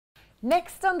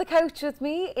Next on the couch with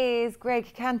me is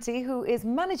Greg Canty, who is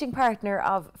managing partner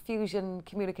of Fusion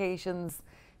Communications,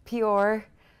 PR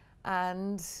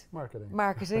and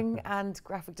marketing and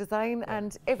graphic design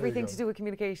and everything to do with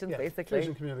communications, basically.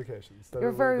 Fusion Communications.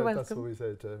 You're very welcome. That's what we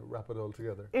say to wrap it all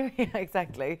together. Yeah,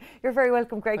 exactly. You're very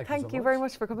welcome, Greg. Thank you very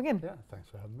much for coming in. Yeah,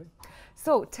 thanks for having me.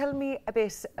 So tell me a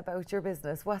bit about your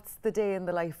business. What's the day in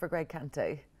the life for Greg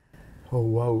Canty? Oh,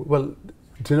 wow. Well,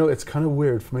 do you know, it's kind of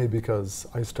weird for me because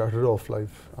I started off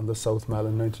life on the South Mall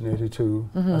in 1982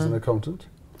 as an accountant.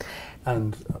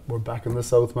 And we're back in the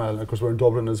South Mall, and of course we're in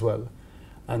Dublin as well.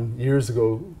 And years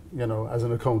ago, you know, as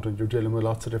an accountant, you're dealing with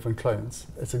lots of different clients.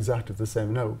 It's exactly the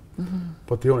same now.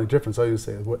 But the only difference, I used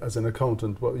to say, as an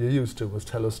accountant, what you used to was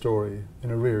tell a story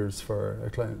in arrears for a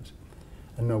client.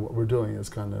 And now what we're doing is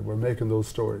we're making those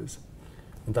stories.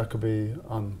 And that could be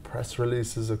on press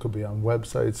releases, it could be on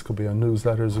websites, it could be on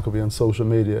newsletters, it could be on social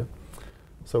media.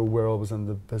 So we're always in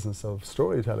the business of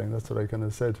storytelling. That's what I kind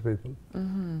of say to people.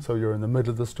 So you're in the middle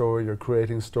of the story, you're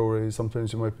creating stories.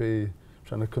 Sometimes you might be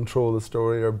trying to control the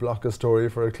story or block a story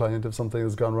for a client if something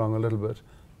has gone wrong a little bit.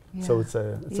 So it's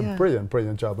a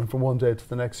brilliant job. And from one day to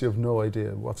the next, you have no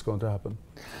idea what's going to happen.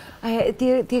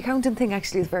 The accountant thing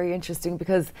actually is very interesting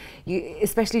because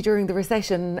especially during the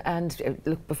recession and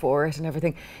look before it and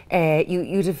everything,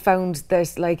 you'd have found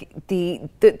that like the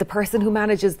person who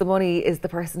manages the money is the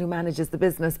person who manages the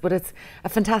business. But it's a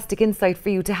fantastic insight for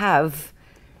you to have,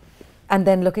 and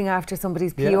then looking after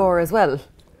somebody's PR as well.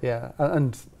 Yeah,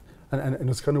 and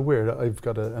it's kind of weird. I've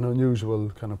got an unusual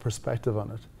kind of perspective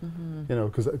on it, you know,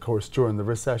 because of course during the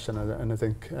recession, and I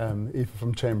think Aoife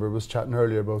from Chamber was chatting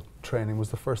earlier about training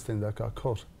was the first thing that got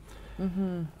cut.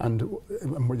 And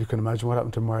you can imagine what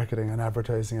happened to marketing and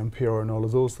advertising and PR and all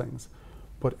of those things.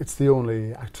 But it's the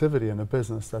only activity in a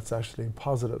business that's actually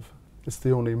positive. It's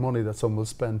the only money that someone will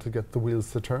spend to get the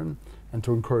wheels to turn and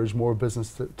to encourage more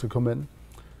business to come in.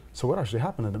 So what actually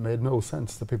happened, and it made no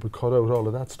sense that people cut out all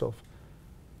of that stuff.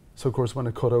 So of course when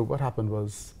it cut out, what happened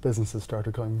was businesses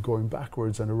started going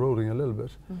backwards and eroding a little bit.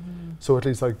 So at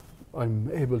least I'm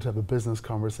able to have a business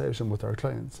conversation with our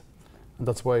clients. And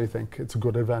that's why I think it's a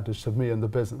good advantage to me in the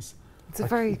business. It's a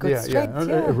very good strength.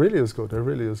 Yeah. It really is good. It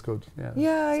really is good.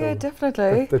 Yeah,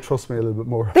 definitely. They trust me a little bit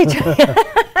more. They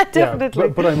definitely.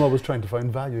 But I'm always trying to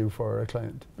find value for a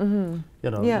client. You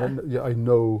know, I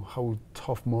know how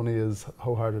tough money is,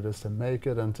 how hard it is to make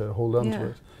it and to hold on to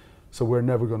it. So we're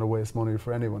never going to waste money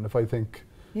for anyone. If I think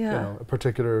you know, a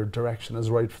particular direction is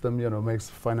right for them, you know, makes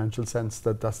financial sense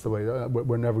that's the way.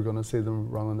 We're never going to see them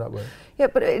wrong in that way. Yeah,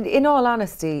 but in all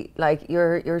honesty, like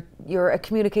you're a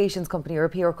communications company or a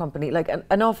PR company. Like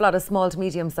an awful lot of small to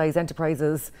medium-sized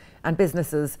enterprises and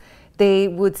businesses, they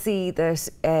would see that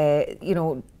you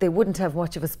know, they wouldn't have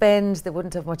much of a spend, they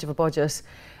wouldn't have much of a budget.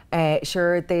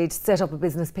 Sure, they'd set up a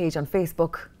business page on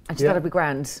Facebook, and that'd be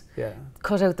grand.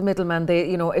 Cut out the middleman. They,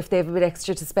 you know, if they have a bit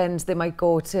extra to spend, they might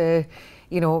go to,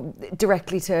 you know,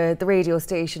 directly to the radio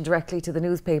station, directly to the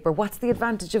newspaper. What's the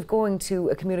advantage of going to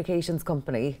a communications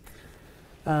company?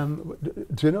 Do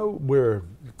you know, we're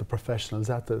the professionals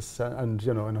at this, and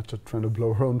you know, I'm not just trying to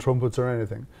blow our own trumpets or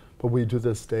anything, but we do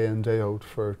this day in, day out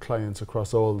for clients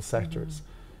across all sectors.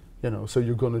 You know, so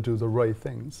you're going to do the right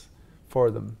things for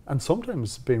them. And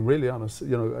sometimes, being really honest,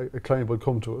 you know, a client will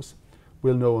come to us,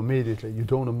 we'll know immediately, you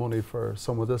don't have money for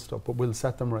some of this stuff, but we'll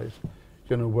set them right.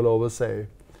 You know, we'll always say,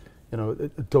 you know,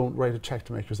 don't write a check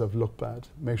to make yourself look bad.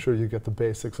 Make sure you get the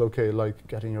basics okay, like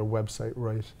getting your website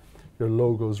right, your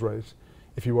logos right.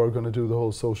 If you are going to do the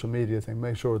whole social media thing,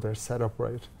 make sure they're set up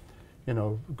right. You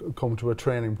know, come to a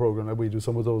training program, like we do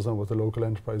some of those now with the local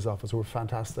enterprise office. We're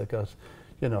fantastic at,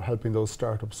 you know, helping those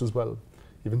startups as well.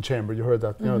 Even Chamber, you heard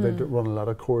that, you know, they run a lot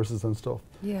of courses and stuff.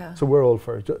 So we're all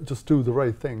for it. Just do the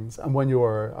right things. And when you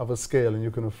are of a scale and you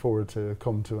can afford to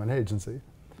come to an agency,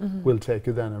 we'll take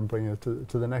you then and bring you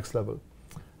to the next level.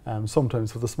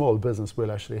 Sometimes for the small business,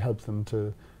 we'll actually help them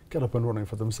to get up and running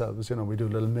for themselves. You know, we do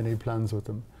little mini plans with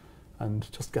them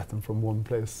and just get them from one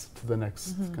place to the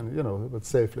next, kind of, you know, but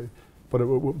safely. But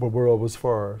we're always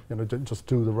for, you know, just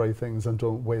do the right things and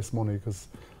don't waste money, because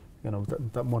you know,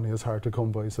 that money is hard to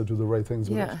come by, so do the right things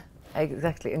with it.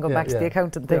 Exactly, and go back to the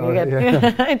accountant thing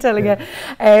again. I'm telling you.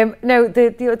 Now,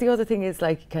 the other thing is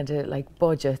like kind of like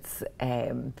budgets.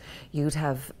 You'd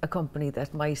have a company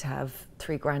that might have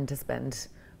 £3,000 to spend,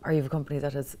 or you have a company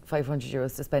that has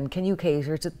 €500 to spend. Can you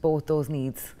cater to both those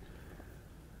needs?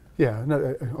 Yeah,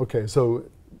 no, okay, so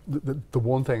the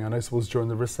one thing, and I suppose during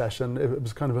the recession, it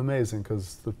was kind of amazing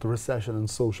because the recession and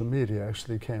social media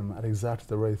actually came at exactly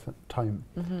the right time.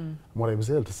 And what I was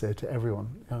able to say to everyone,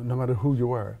 you know, no matter who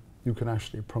you are, you can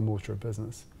actually promote your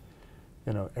business.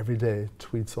 you know, every day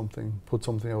tweet something, put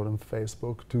something out on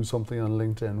Facebook, do something on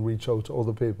LinkedIn, reach out to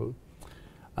other people.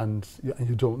 And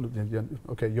you don't,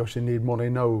 okay, you actually need money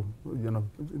now, you know,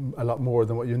 a lot more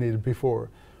than what you needed before,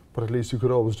 but at least you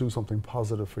could always do something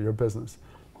positive for your business.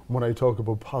 When I talk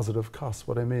about positive costs,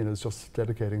 what I mean is just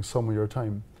dedicating some of your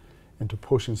time into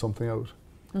pushing something out.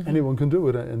 Anyone can do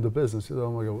it in the business. You know,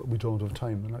 oh my God, we don't have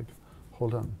time. And like,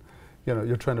 hold on. You know,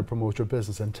 you're trying to promote your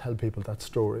business and tell people that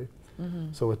story.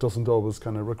 So it doesn't always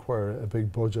kind of require a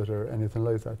big budget or anything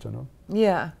like that, you know.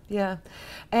 Yeah, yeah.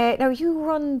 Now you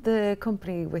run the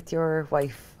company with your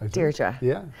wife, Deirdre.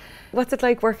 Yeah. What's it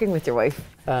like working with your wife?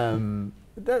 No,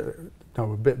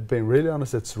 being really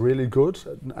honest, it's really good.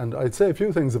 And I'd say a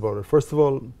few things about it. First of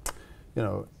all, you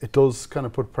know, it does kind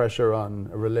of put pressure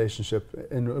on a relationship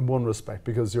in one respect,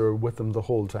 because you're with them the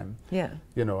whole time. Yeah.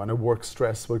 You know, and a work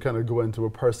stress will kind of go into a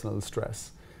personal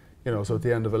stress. You know, so at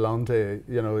the end of a long day,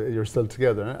 you know, you're still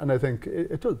together. And I think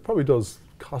it probably does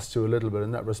cost you a little bit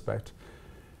in that respect.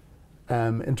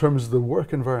 In terms of the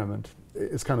work environment,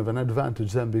 it's kind of an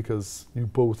advantage then, because you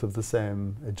both have the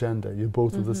same agenda, you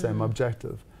both have the same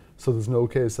objective. So there's no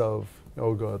case of,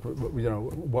 oh God, you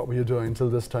know, what were you doing till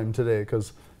this time today?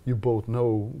 Because you both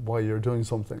know why you're doing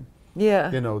something.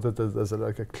 Yeah. You know, that there's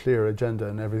like a clear agenda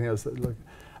and everything else.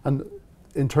 And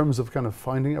in terms of kind of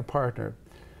finding a partner,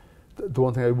 the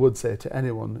one thing I would say to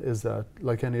anyone is that,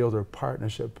 like any other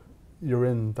partnership, you're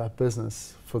in that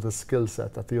business for the skill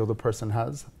set that the other person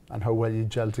has and how well you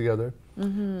gel together.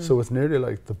 So it's nearly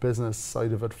like the business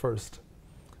side of it first.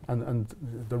 And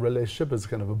the relationship is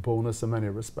kind of a bonus in many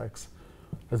respects.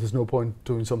 There's no point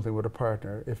doing something with a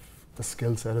partner if the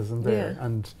skill set isn't there.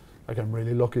 And like, I'm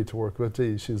really lucky to work with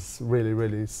Dee. She's really,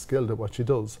 really skilled at what she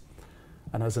does.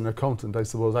 And as an accountant, I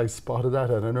suppose I spotted that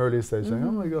at an early stage, saying,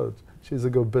 oh my God, she's a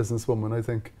good businesswoman, I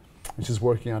think. And she's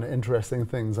working on interesting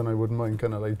things, and I wouldn't mind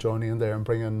kind of like joining in there and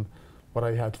bringing what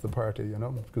I had to the party, you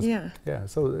know. Yeah,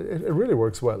 so it really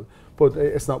works well. But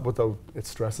it's not without its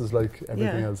stresses like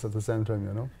everything else at the same time,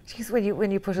 you know. Jeez, when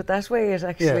you put it that way, it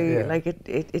actually, like,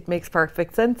 it makes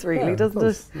perfect sense, really, doesn't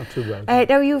it? Not too bad.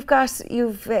 Now you've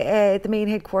the main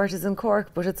headquarters in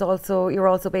Cork, but you're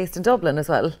also based in Dublin as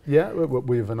well. Yeah,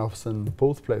 we have an office in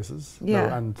both places. Yeah.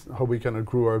 Now, and how we kind of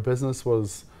grew our business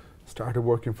was, started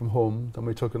working from home, then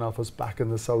we took an office back in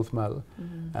the South Mall,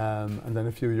 and then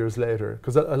a few years later,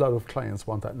 because a lot of clients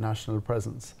want that national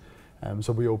presence,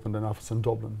 so we opened an office in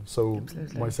Dublin. So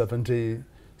myself and Dee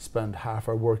spend half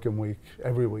our working week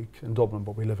every week in Dublin,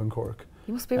 but we live in Cork.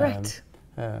 You must be wrecked.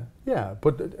 Yeah,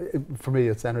 but for me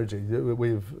it's energy.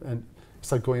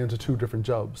 It's like going into two different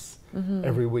jobs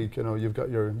every week. You know, you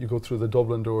go through the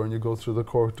Dublin door and you go through the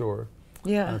Cork door.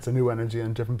 Yeah, and it's a new energy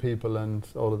and different people and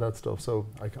all of that stuff. So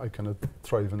I kind of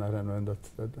thrive in that, and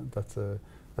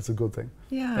that's a good thing.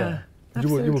 Yeah, you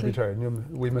would be tired.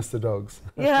 We miss the dogs.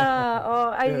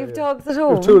 Yeah. You've dogs at home.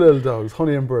 We have two little dogs,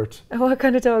 Honey and Bert. What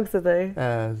kind of dogs are they?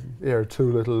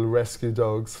 Two little rescue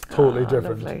dogs, totally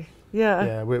different. Lovely. Yeah.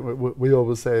 Yeah. We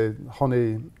always say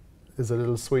Honey is a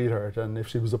little sweetheart, and if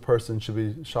she was a person, she'd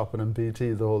be shopping in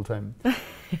BT the whole time.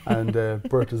 And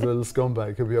Bert is a little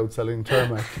scumbag, he'll be out selling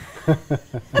tarmac.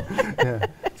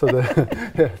 So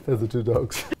they're the two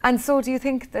dogs. And so do you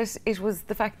think that it was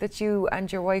the fact that you and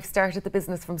your wife started the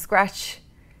business from scratch,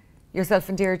 yourself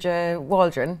and Deirdre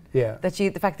Waldron,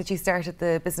 the fact that you started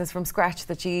the business from scratch,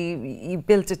 that you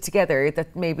built it together,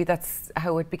 that maybe that's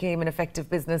how it became an effective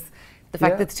business, the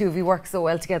fact that the two of you work so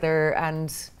well together?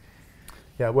 And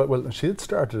yeah, well, she had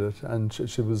started it, and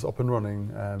she was up and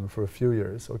running for a few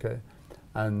years, okay?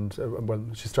 And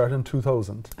she started in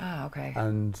 2000. Okay.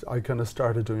 And I kind of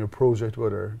started doing a project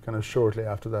with her kind of shortly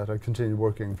after that. I continued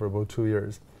working for about 2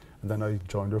 years, and then I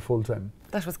joined her full time.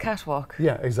 That was Catwalk.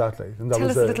 Yeah, exactly. And that Tell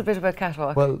us a little bit about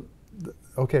Catwalk. Well,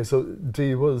 okay, so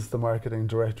Dee was the marketing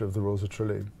director of the Rose of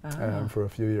Tralee for a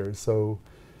few years. So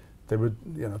they would,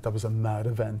 that was a mad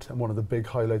event, and one of the big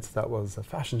highlights of that was a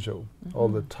fashion show. All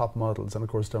the top models, and of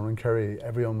course down in Kerry,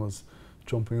 everyone was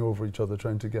jumping over each other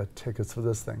trying to get tickets for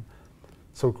this thing.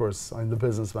 So of course I'm the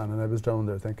businessman, and I was down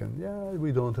there thinking,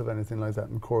 we don't have anything like that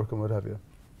in Cork and what have you.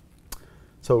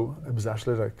 So it was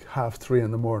actually like 3:30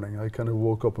 in the morning. I kind of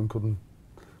woke up and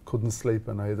couldn't sleep,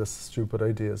 and I had this stupid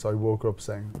idea. So I woke up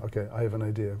saying, okay, I have an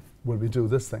idea. Will we do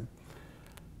this thing?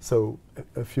 So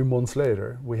a few months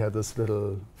later, we had this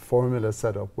little formula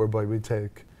set up whereby we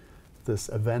take this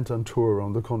event on tour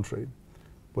around the country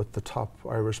with the top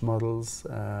Irish models,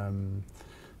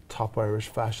 top Irish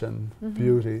fashion,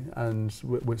 beauty, and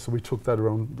so we took that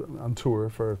around on tour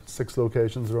for 6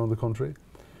 locations around the country.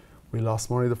 We lost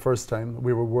money the first time.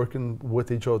 We were working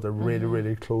with each other, really,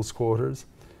 really close quarters.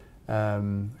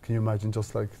 Can you imagine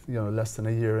just like, less than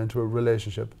a year into a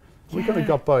relationship? We kind of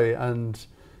got by, and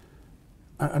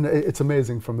it's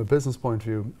amazing from a business point of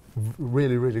view.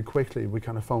 Really, really quickly, we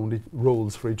kind of found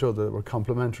roles for each other that were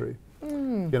complementary.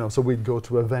 So we'd go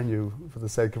to a venue for the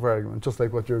sake of argument, just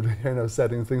like what you're doing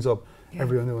setting things up.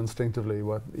 Everyone knew instinctively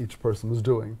what each person was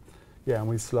doing. And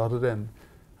we slotted in,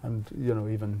 and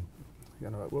even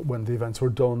when the events were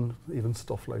done, even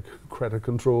stuff like credit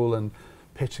control and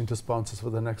pitching to sponsors for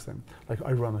the next thing. Like,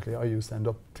 ironically, I used to end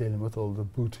up dealing with all the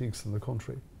boutiques in the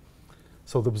country.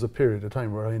 So there was a period of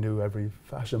time where I knew every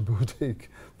fashion boutique,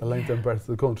 the length and breadth of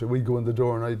the country. We'd go in the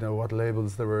door and I'd know what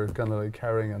labels they were kind of like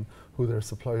carrying and who their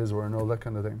suppliers were and all that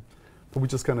kind of thing. But we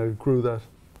just kind of grew that.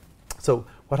 So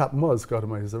what happened was, God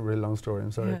almighty, it's a really long story,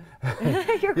 I'm sorry.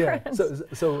 You're grand.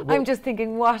 So I'm just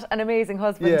thinking, what an amazing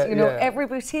husband. Every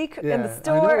boutique in the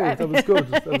store. I know, that was good.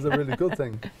 That was a really good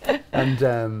thing.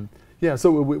 And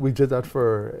so we did that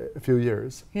for a few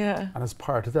years. And as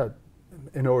part of that,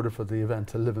 in order for the event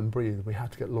to live and breathe, we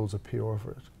had to get loads of PR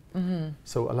for it.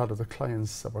 So a lot of the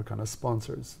clients that were kind of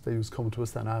sponsors, they used to come to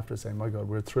us then after saying, my God,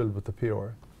 we're thrilled with the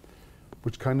PR.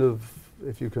 Which kind of,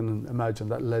 if you can imagine,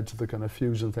 that led to the kind of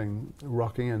fusion thing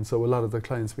rocking in. So a lot of the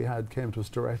clients we had came to us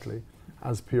directly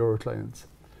as PR clients.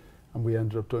 And we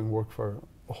ended up doing work for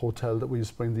a hotel that we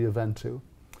used to bring the event to.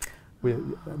 We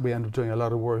ended up doing a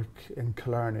lot of work in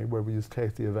Killarney where we used to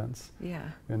take the events. We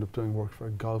ended up doing work for a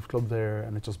golf club there,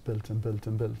 and it just built and built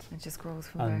and built. It just grows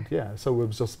from there. So it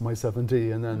was just myself and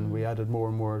Dee, and then we added more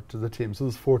and more to the team. So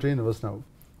there's 14 of us now.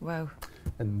 Wow.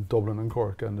 In Dublin and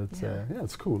Cork, and it's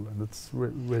it's cool, and it's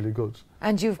really good.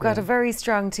 And you've got a very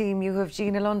strong team. You have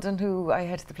Gina London, who I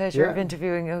had the pleasure of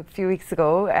interviewing a few weeks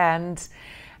ago, and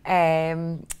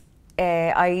I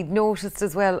noticed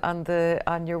as well on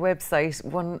your website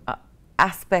one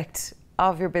aspect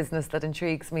of your business that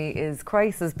intrigues me is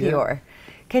crisis PR.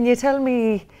 Can you tell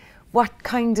me what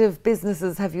kind of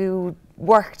businesses have you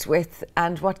worked with,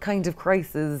 and what kind of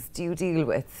crises do you deal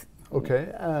with?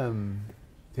 Okay.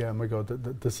 My God,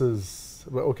 this is,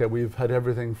 okay, we've had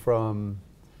everything from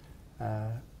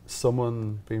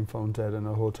someone being found dead in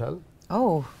a hotel.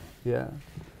 Oh. Yeah,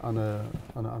 on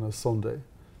a Sunday,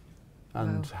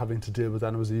 and having to deal with that.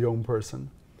 And it was a young person.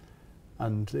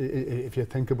 And if you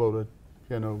think about it,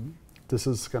 this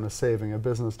is kind of saving a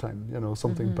business time.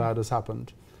 Something bad has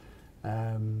happened.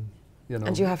 And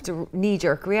you have to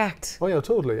knee-jerk react. Oh yeah,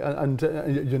 totally. And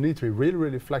you need to be really,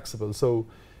 really flexible. So,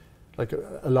 like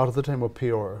a lot of the time with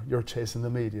PR, you're chasing the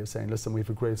media saying, listen, we have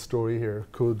a great story here.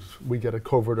 Could we get it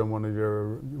covered on one of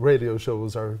your radio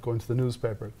shows or going to the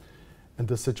newspaper? In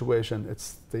this situation,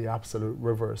 it's the absolute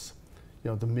reverse.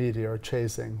 The media are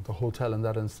chasing the hotel in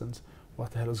that instance.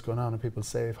 What the hell is going on? Are people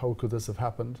safe? How could this have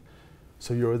happened?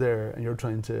 So you're there and you're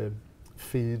trying to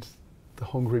feed the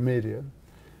hungry media.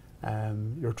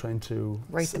 You're trying to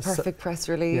write the perfect press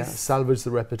release. Salvage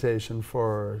the reputation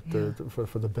for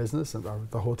for the business or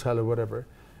the hotel or whatever,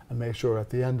 and make sure at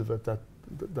the end of it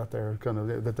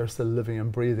that they're still living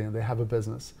and breathing and they have a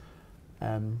business.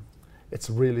 It's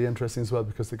really interesting as well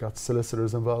because they got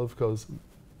solicitors involved, because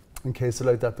in cases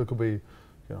like that there could be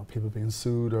people being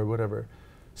sued or whatever.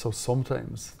 So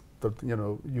sometimes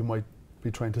you might be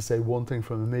trying to say one thing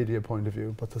from a media point of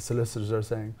view, but the solicitors are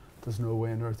saying there's no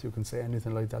way on earth you can say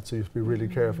anything like that, so you have to be really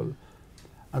careful.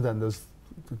 And then there's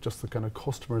just the kind of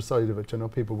customer side of it,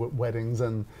 people with weddings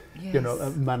and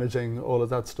managing all of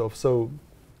that stuff. So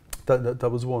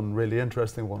that was one really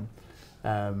interesting one.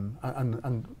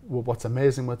 And what's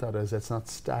amazing with that is it's not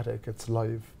static, it's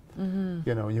live.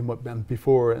 You might, and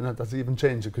before, and that's even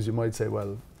changed because you might say,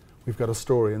 well, we've got a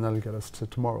story and that'll get us to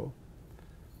tomorrow.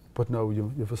 But no,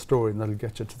 you have a story and that'll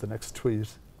get you to the next tweet.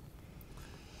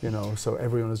 So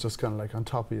everyone is just kind of like on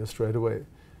top of you straight away.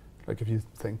 Like if you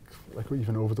think, like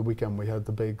even over the weekend we had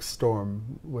the big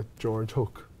storm with George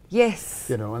Hook. Yes.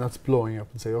 And that's blowing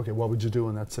up and say, okay, what would you do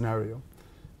in that scenario?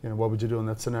 What would you do in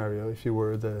that scenario if you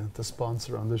were the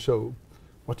sponsor on the show?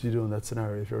 What do you do in that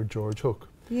scenario if you're George Hook?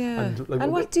 Yeah.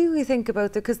 And what do you think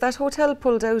about that? Because that hotel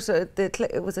pulled out,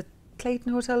 it was a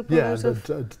Clayton Hotel pulled out of?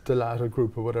 The Delata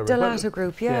Group or whatever. Delata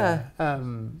Group, yeah.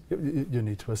 You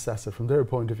need to assess it from their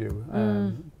point of view.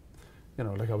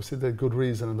 Like obviously they had good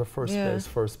reason in the first place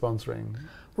for sponsoring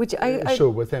a show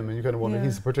with him, and you kind of wonder,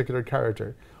 he's a particular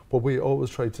character. What we always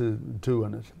try to do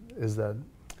in it is that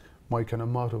my kind of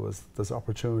motto is there's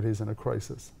opportunities in a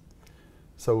crisis.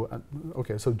 So,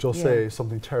 so just say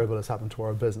something terrible has happened to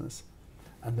our business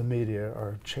and the media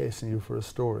are chasing you for a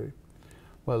story.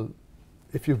 Well,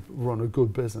 if you've run a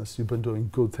good business, you've been doing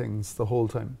good things the whole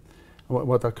time. And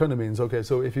what that kind of means,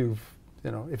 so if you've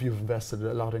invested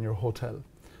a lot in your hotel,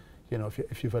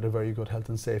 if you've had a very good health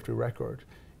and safety record,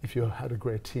 if you had a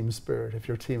great team spirit, if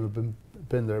your team have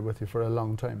been there with you for a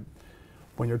long time,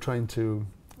 when you're trying to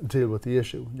deal with the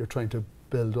issue, you're trying to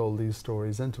build all these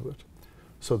stories into it,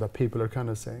 so that people are kind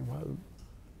of saying, well,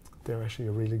 they're actually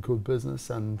a really good business,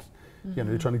 and you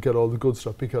know, you're trying to get all the good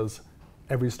stuff, because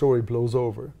every story blows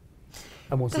over.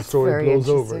 And once the story blows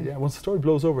over, once the story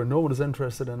blows over, no one is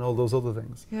interested in all those other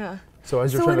things. Yeah. So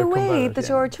as you're trying to combat it, in a way, the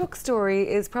George Hook story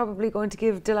is probably going to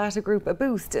give Delata Group a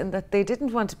boost, in that they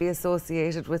didn't want to be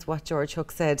associated with what George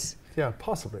Hook said. Yeah,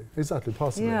 possibly, exactly,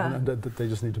 possibly, and they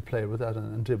just need to play with that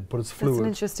and do. But it's fluid. That's an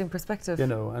interesting perspective. You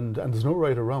know, and there's no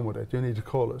right or wrong with it. You need to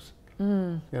call it.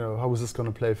 You know, how is this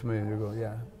going to play for me? And you go,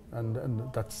 yeah,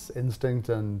 and that's instinct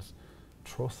and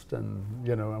trust, and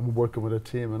you know, and working with a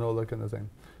team and all that kind of thing.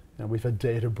 You know, we've had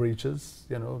data breaches.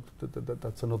 You know,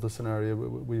 that's another scenario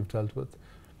we've dealt with.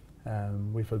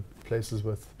 We've had places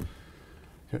with,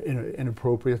 you know,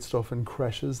 inappropriate stuff in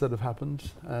creches that have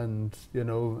happened, and you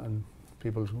know, and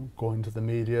people going to the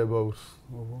media about,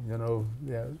 you know,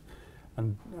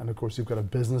 and of course you've got a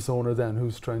business owner then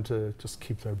who's trying to just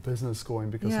keep their business going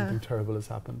because something terrible has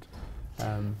happened.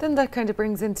 Then that kind of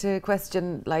brings into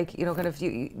question, like, you know, kind of,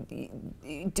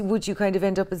 would you kind of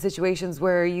end up in situations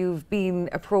where you've been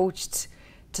approached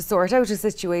to sort out a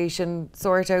situation,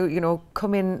 sort out, you know,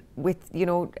 come in with, you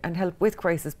know, and help with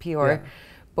crisis PR,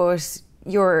 but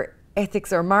your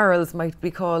ethics or morals might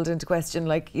be called into question,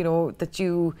 like, you know, that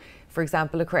you, for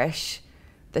example, a creche,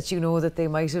 that you know that they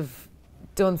might have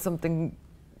done something,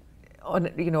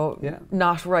 you know,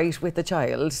 not right with the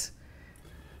child.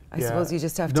 I suppose you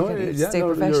just have to kind of stay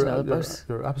professional.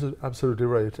 You're absolutely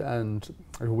right. And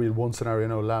we had one scenario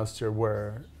now last year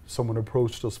where someone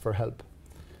approached us for help,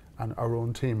 and our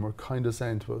own team were kind of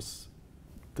saying to us,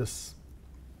 this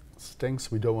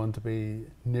stinks, we don't want to be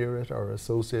near it or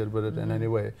associated with it in any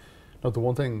way. Now, the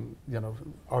one thing, you know,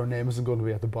 our name isn't going to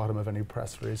be at the bottom of any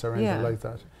press release or anything like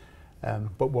that.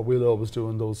 But what we'll always do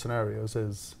in those scenarios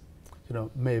is, you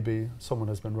know, maybe someone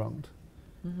has been wronged.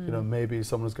 You know, maybe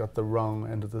someone's got the wrong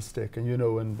end of the stick, and you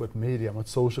know, and with media, and with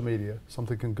social media,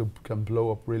 something can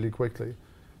blow up really quickly.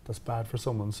 That's bad for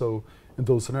someone. So in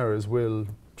those scenarios, we'll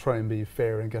try and be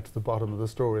fair and get to the bottom of the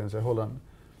story and say, hold on,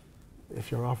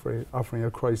 if you're offering a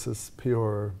crisis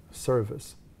PR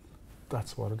service,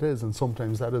 that's what it is, and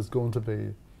sometimes that is going to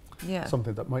be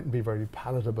something that mightn't be very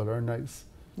palatable or nice.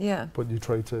 Yeah. But you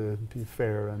try to be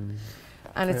fair and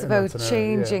it's about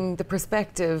changing the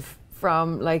perspective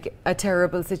from like a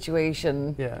terrible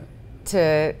situation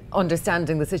to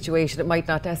understanding the situation. It might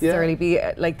not necessarily be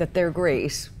like that they're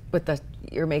great, but that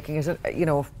you're making it, you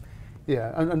know.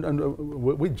 Yeah, and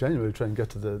we genuinely try and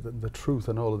get to the truth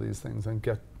in all of these things, and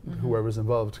get whoever's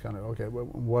involved kind of, okay, well,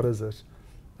 what is it?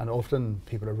 And often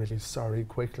people are really sorry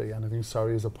quickly, and I think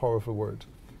sorry is a powerful word.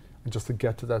 And just to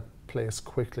get to that place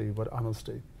quickly with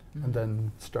honesty, and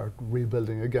then start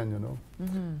rebuilding again, you know.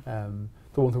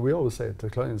 The one thing we always say to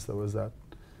clients, though, is that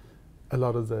a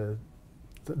lot of the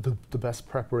best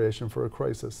preparation for a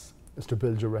crisis is to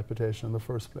build your reputation in the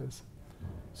first place.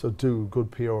 So do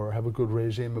good PR, have a good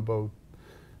regime about,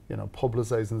 you know,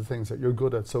 publicising the things that you're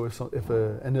good at. So if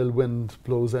an ill wind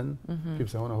blows in, people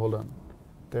say, oh no, hold on,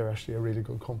 they're actually a really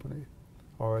good company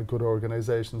or a good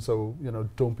organisation. So, you know,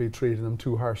 don't be treating them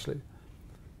too harshly.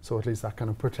 So at least that kind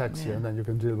of protects you, and then you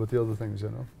can deal with the other things, you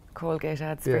know. Colgate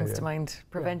ad springs to mind.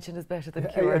 Prevention is better than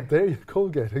cure. There you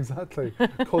Colgate, exactly.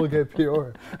 Colgate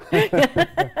PR.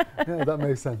 Yeah, that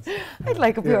makes sense. I'd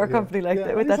like a PR company like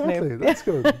that with that name. That's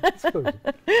good. That's good.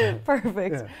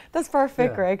 Perfect. That's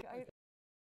perfect, Greg.